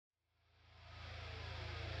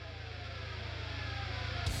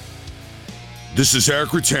This is Eric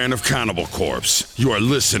Rutan of Cannibal Corpse. You are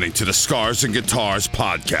listening to the Scars and Guitars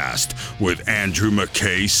podcast with Andrew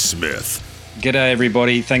McKay Smith. G'day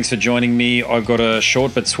everybody, thanks for joining me. I've got a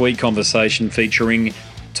short but sweet conversation featuring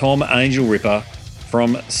Tom Angelripper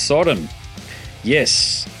from Sodom.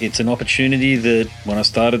 Yes, it's an opportunity that when I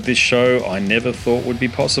started this show I never thought would be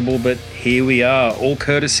possible, but here we are, all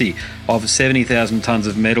courtesy of 70,000 Tons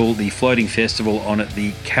of Metal, the floating festival on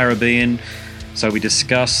the Caribbean. So we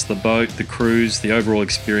discuss the boat, the cruise, the overall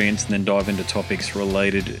experience, and then dive into topics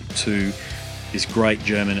related to this great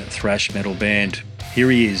German thrash metal band. Here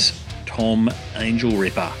he is, Tom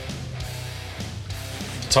Angelripper.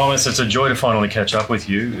 Thomas, it's a joy to finally catch up with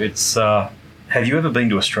you. It's have you ever been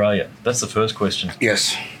to Australia? That's the first question.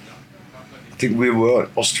 Yes. I think we were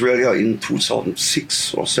in Australia in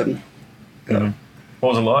 2006 or 7. Yeah. Mm-hmm. What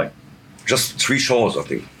was it like? Just 3 shows, I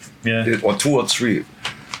think. Yeah. Or 2 or 3.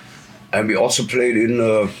 And we also played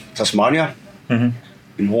in Tasmania, in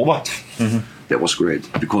Hobart. Mm-hmm. That was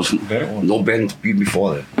great because no band beat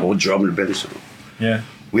before that, no German bands. Yeah.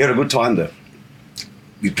 We had a good time there.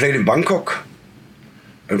 We played in Bangkok,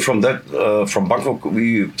 and from Bangkok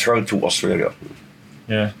we traveled to Australia.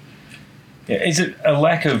 Yeah. Yeah. Is it a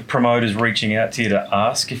lack of promoters reaching out to you to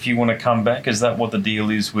ask if you want to come back? Is that what the deal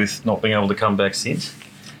is with not being able to come back since?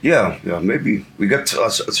 Yeah, maybe. I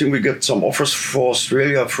think we get some offers for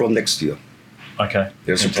Australia for next year. Okay.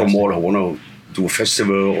 There's a promoter who want to do a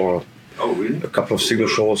festival or a couple of single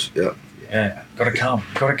shows. Yeah. Yeah, gotta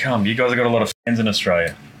come. You guys have got a lot of fans in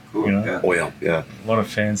Australia. Cool. You know? Yeah. Oh yeah. A lot of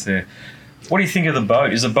fans there. What do you think of the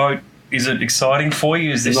boat? Is it exciting for you?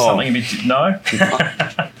 Is this something a bit... No?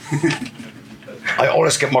 I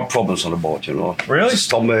always get my problems on the boat, you know. Really? The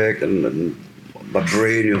stomach and my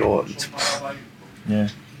brain, you know. Yeah.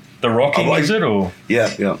 The rocking, is it, or?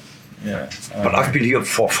 Yeah. Yeah. But I've been here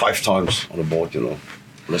 5 times on a boat, you know, on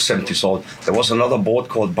the 70 salt. There was another boat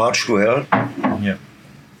called Barge to Hell. Yeah.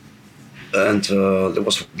 And there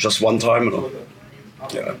was just one time, you know.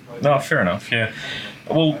 Yeah. No, fair enough, yeah.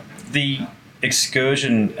 Well, the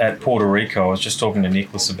excursion at Puerto Rico, I was just talking to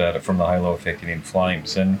Nicholas about it from the Halo Effect and In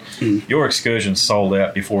Flames, and your excursion sold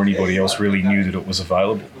out before anybody else really knew that it was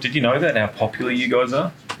available. Did you know that, how popular you guys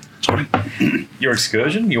are? Sorry? Your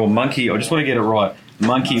excursion, your monkey, I just want to get it right,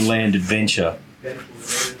 Monkey Land Adventure,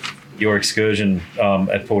 your excursion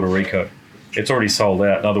at Puerto Rico, it's already sold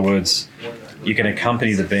out. In other words, you can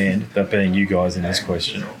accompany the band, that being you guys in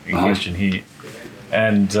question here,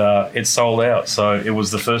 and it's sold out. So it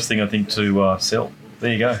was the first thing I think to sell.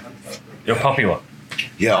 There you go. You're popular.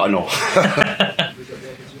 Yeah, I know.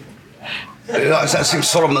 I think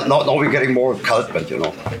sort of now we're getting more cult band, you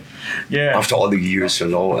know. Yeah. After all the years, you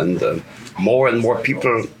know, and more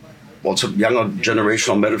people, also younger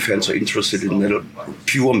generation of metal fans are interested in metal,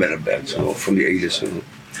 pure metal bands, you know, from the 80s, you know.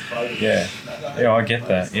 Yeah, I get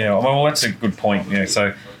that. Yeah, well, that's a good point. Yeah,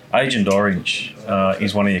 so Agent Orange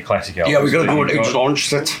is one of your classic albums. Yeah, we're going to do an Agent Orange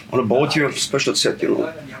set on a boat here, special set, you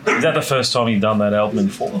know. Is that the first time you've done that album in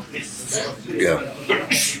full? Yeah.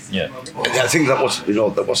 Yeah. I think that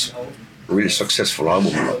was a really successful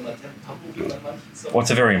album. Well,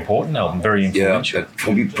 it's a very important album, very influential. Yeah,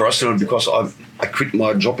 for me personally, because I quit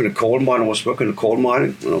my job in a coal mine. I was working in coal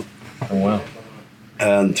mining, you know. Oh, wow.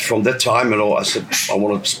 And from that time, you know, I said I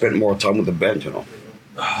want to spend more time with the band, you know.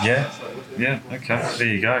 Yeah, okay, there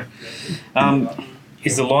you go.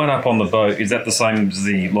 Is the lineup on the boat, is that the same as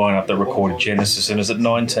the lineup that recorded Genesis? And is it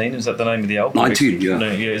 19? Is that the name of the album? 19, yeah.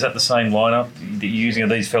 No, yeah. Is that the same lineup that you're using? Are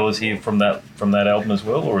these fellas here from that album as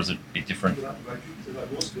well, or is it a bit different?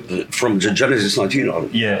 From the Genesis 19 album?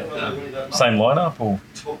 Yeah. Same lineup, or?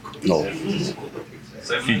 No.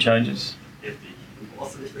 A few changes?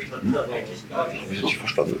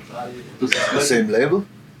 The same label?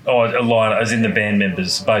 Oh, a line, as in the band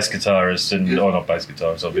members, bass guitarist and not bass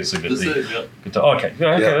guitarist, obviously, but the guitar. Okay,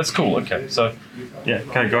 that's cool. Okay, so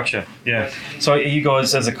gotcha. Yeah. So, are you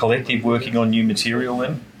guys as a collective working on new material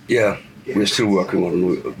then? Yeah, we're still working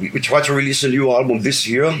on. We tried to release a new album this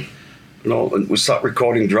year, you know, and we start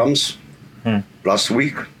recording drums last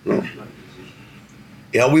week. You know.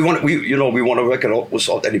 Yeah, we want to work it out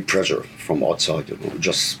without any pressure from outside. You know,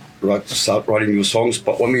 just start writing new songs.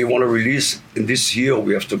 But when we want to release in this year,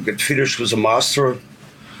 we have to get finished with the master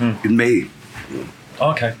in May. You know.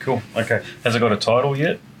 Okay, cool. Okay, has it got a title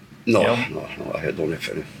yet? No, I don't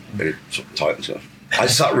have any titles. Yeah. I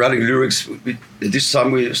start writing lyrics. This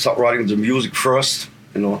time we start writing the music first,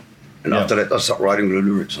 you know, and after that I start writing the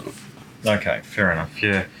lyrics. You know. Okay, fair enough.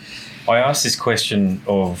 Yeah. I asked this question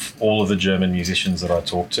of all of the German musicians that I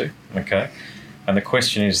talk to, okay? And the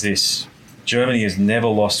question is this: Germany has never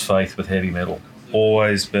lost faith with heavy metal,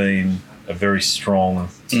 always been a very strong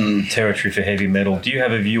territory for heavy metal. Do you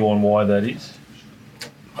have a view on why that is?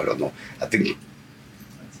 I don't know. I think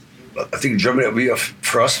Germany, we have,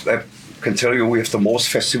 first, I can tell you, we have the most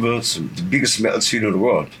festivals, the biggest metal scene in the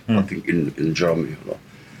world, I think, in Germany. You know.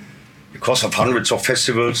 Because of hundreds of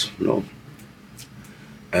festivals, you know.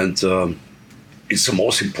 And it's the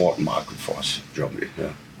most important market for us, Germany.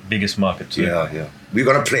 Yeah. Biggest market too. Yeah. We're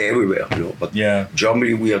going to play everywhere, you know. But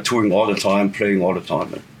Germany, we are touring all the time, playing all the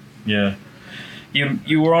time. Man. Yeah.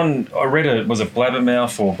 You were on, I read it, was it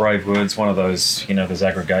Blabbermouth or Brave Words, one of those, you know, those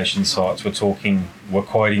aggregation sites were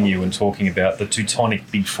quoting you and talking about the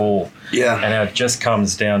Teutonic Big Four. Yeah. And how it just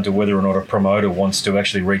comes down to whether or not a promoter wants to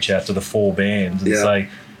actually reach out to the four bands and say,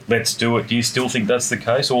 let's do it. Do you still think that's the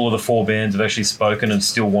case? All of the four bands have actually spoken and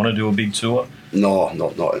still want to do a big tour? No.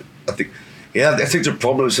 I think the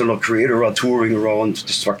problem is a creator are touring around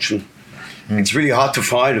Destruction. It's really hard to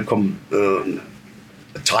find a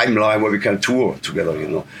timeline where we can tour together, you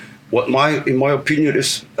know. In my opinion,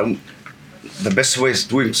 is the best way is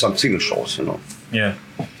doing some single shows, you know. Yeah.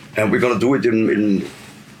 And we're gonna do it in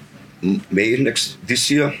May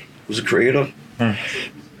this year with a creator.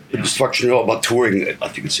 Destruction, you know, about touring, I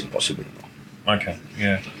think it's impossible. You know. Okay.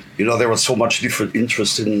 Yeah. You know, there was so much different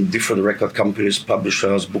interest in different record companies,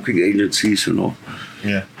 publishers, booking agencies, you know.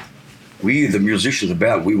 Yeah. We, the musicians, the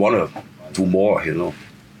band, we want to do more, you know.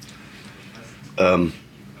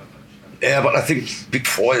 But I think Big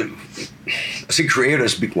Four, I think Creator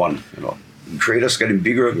is big one, you know. Creator's getting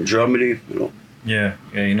bigger in Germany, you know. Yeah,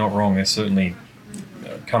 you're not wrong. It's certainly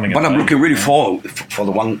coming up. But I'm looking really for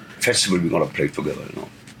the one festival we're going to play together, you know.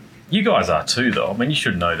 You guys are too, though. I mean, you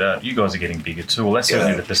should know that. You guys are getting bigger too. Well, that's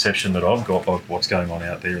certainly the perception that I've got of what's going on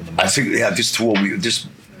out there in the market. I think, this tour, this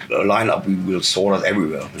lineup, we will sort out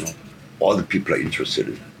everywhere, you know. All the people are interested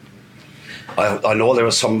in. I know there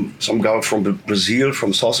was some guy from Brazil,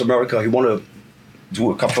 from South America. He wanted to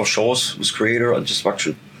do a couple of shows with Creator and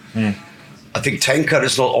Destruction. I think Tankard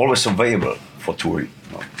is not always available for touring.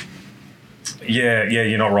 No. Yeah,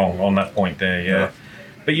 you're not wrong on that point there. Yeah.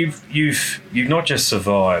 But you've not just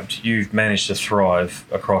survived. You've managed to thrive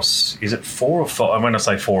across. Is it 4 or 5? When I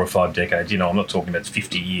say 4 or 5 decades, you know, I'm not talking about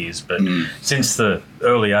 50 years, but since the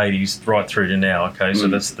early '80s right through to now. Okay, so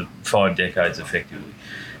that's the 5 decades effectively.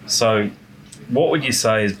 So, what would you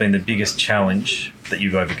say has been the biggest challenge that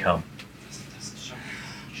you've overcome?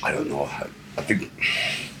 I don't know. I think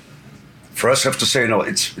first I have to say, you know,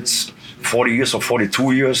 it's 40 years or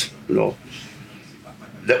 42 years, you know.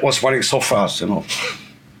 That was running so fast, you know.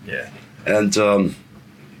 Yeah. And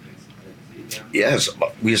yes,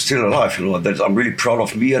 we are still alive, you know. That I'm really proud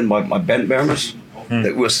of me and my band members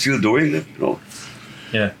that we're still doing it, you know.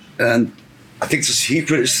 Yeah. And I think the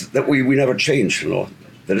secret is that we never change, you know.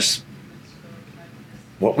 That is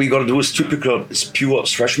what we got to do is typical. It's pure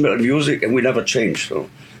thrash metal music, and we never change. So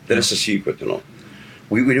that is the secret, you know.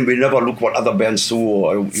 We never look what other bands do,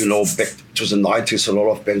 or, you know, back to the 90s, a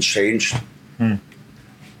lot of bands changed.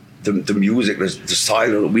 The music, the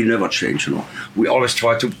style, we never change, you know. We always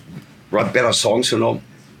try to write better songs, you know.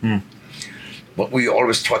 But we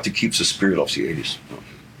always try to keep the spirit of the 80s. You know?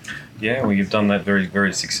 Yeah, well, you've done that very,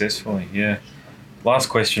 very successfully, yeah. Last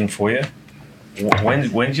question for you.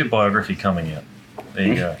 When's your biography coming out? There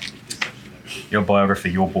you go. Your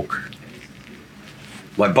biography, your book.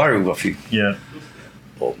 My biography? Yeah.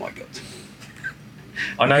 Oh, my God.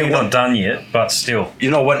 I know you're not done yet, but still.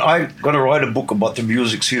 You know, when I'm going to write a book about the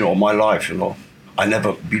music scene all my life, you know, I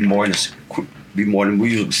never been more in the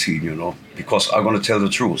music scene, you know, because I'm going to tell the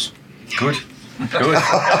truth. Good.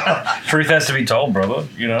 Truth has to be told, brother.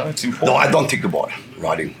 You know, it's important. No, I don't think about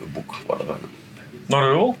writing a book, whatever. Not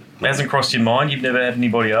at all? It hasn't crossed your mind? You've never had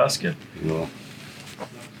anybody ask you? No.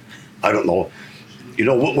 I don't know. You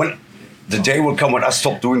know, when the day will come when I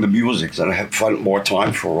stop doing the music, then I find more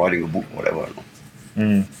time for writing a book, whatever.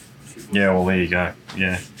 Yeah, well, there you go.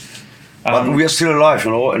 Yeah. But we are still alive,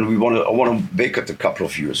 you know, and I want to make it a couple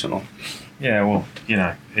of years, you know. Yeah, well, you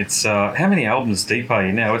know, it's how many albums deep are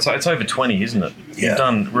you now? It's over 20, isn't it?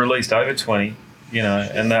 Yeah. You've released over 20, you know,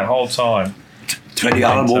 and that whole time. 20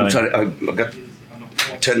 albums. I got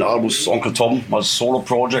 10 albums. Uncle Tom, my solo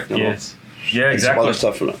project. You know. Yeah, exactly. Some other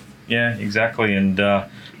stuff, you know. Yeah, exactly. And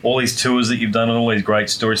all these tours that you've done and all these great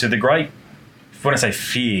stories. So when I say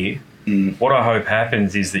fear, what I hope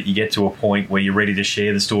happens is that you get to a point where you're ready to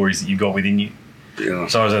share the stories that you've got within you. Yeah.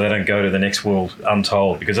 So that they don't go to the next world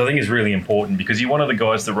untold, because I think it's really important, because you're one of the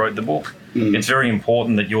guys that wrote the book. It's very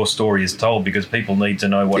important that your story is told, because people need to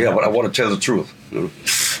know what happened. But I want to tell the truth. You know?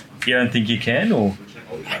 You don't think you can, or?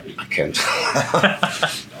 I can't.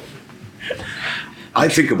 I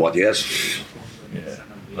think about yes. Yeah.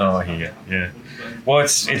 Oh, yeah. Well,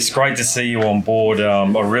 it's great to see you on board. I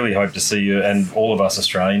really hope to see you, and all of us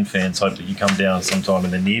Australian fans hope that you come down sometime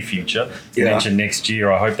in the near future. You mentioned next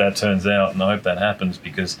year. I hope that turns out, and I hope that happens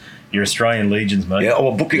because you're Australian legions, mate. Yeah,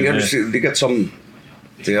 our booking agency, they get some.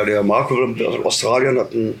 Der Marco aus Australien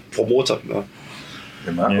hat einen Promoter. Ja.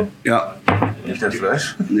 Der Marco? Ja. Nicht der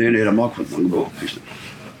Flash? Nee, der Marco hat ein Angebot.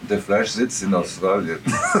 Der Flash sitzt in Australien.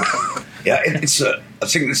 Yeah, it's. I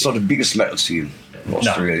think it's not the biggest metal scene in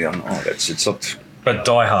Australia. No, it's not. But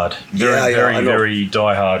diehard, very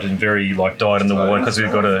diehard, and very dyed in the water because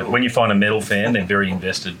we've got when you find a metal fan, they're very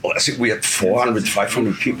invested. Well, I think we had 400,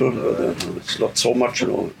 500 people. It's not so much,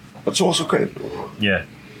 but it's also okay. Yeah.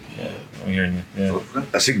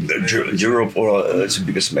 I think Europe it's the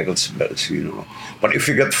biggest metal scene. But if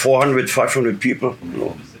you get 400, 500 people,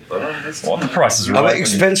 well, the price is right.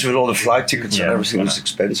 Expensive, all the flight tickets and everything is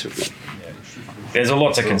expensive. There's a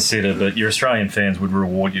lot to consider, but your Australian fans would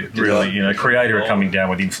reward you, really. Creator are coming down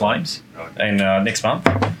with In Flames, and next month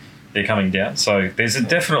they're coming down. So there's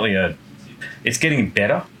definitely it's getting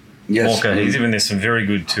better, more cohesive, and there's some very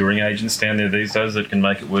good touring agents down there these days that can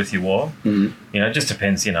make it worth your while. Mm-hmm. It just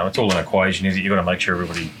depends, it's all an equation, is it? You've got to make sure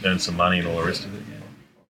everybody earns some money and all the rest of it.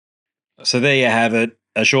 Yeah. So there you have it,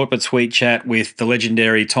 a short but sweet chat with the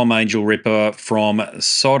legendary Tom Angelripper from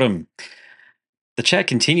Sodom. The chat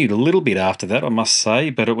continued a little bit after that, I must say,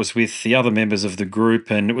 but it was with the other members of the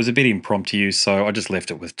group and it was a bit impromptu, so I just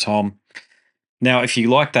left it with Tom. Now, if you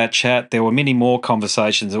like that chat, there were many more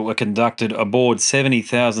conversations that were conducted aboard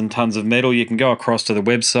 70,000 tonnes of metal. You can go across to the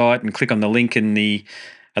website and click on the link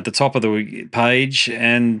at the top of the page,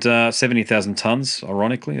 and 70,000 tonnes,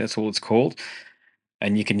 ironically, that's all it's called.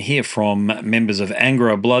 And you can hear from members of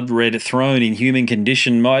Angra, Blood Red Throne, Inhuman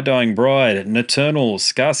Condition, My Dying Bride, Nocturnal,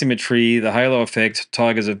 Scar Symmetry, The Halo Effect,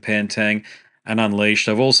 Tigers of Pantang, and Unleashed.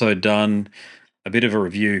 I've also done a bit of a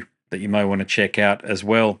review that you may want to check out as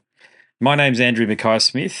well. My name's Andrew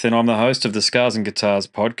Mackay-Smith, and I'm the host of the Scars and Guitars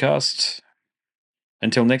podcast.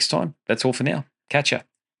 Until next time, that's all for now. Catch ya.